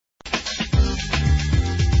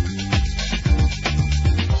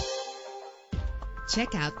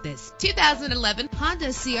Check out this 2011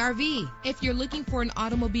 Honda CR-V. If you're looking for an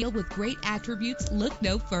automobile with great attributes, look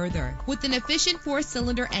no further. With an efficient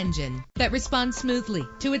 4-cylinder engine that responds smoothly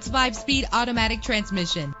to its 5-speed automatic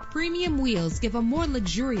transmission, premium wheels give a more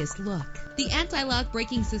luxurious look. The anti-lock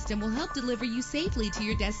braking system will help deliver you safely to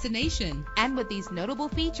your destination. And with these notable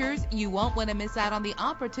features, you won't want to miss out on the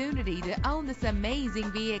opportunity to own this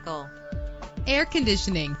amazing vehicle. Air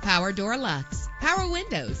conditioning, power door locks, power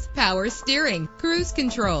windows, power steering, cruise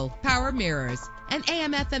control, power mirrors, an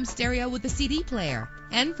AM/FM stereo with a CD player.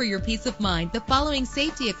 And for your peace of mind, the following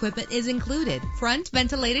safety equipment is included: front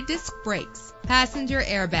ventilated disc brakes, passenger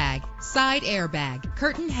airbag, side airbag,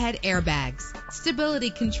 curtain head airbags,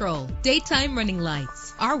 stability control, daytime running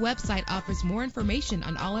lights. Our website offers more information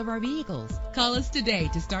on all of our vehicles. Call us today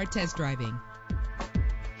to start test driving.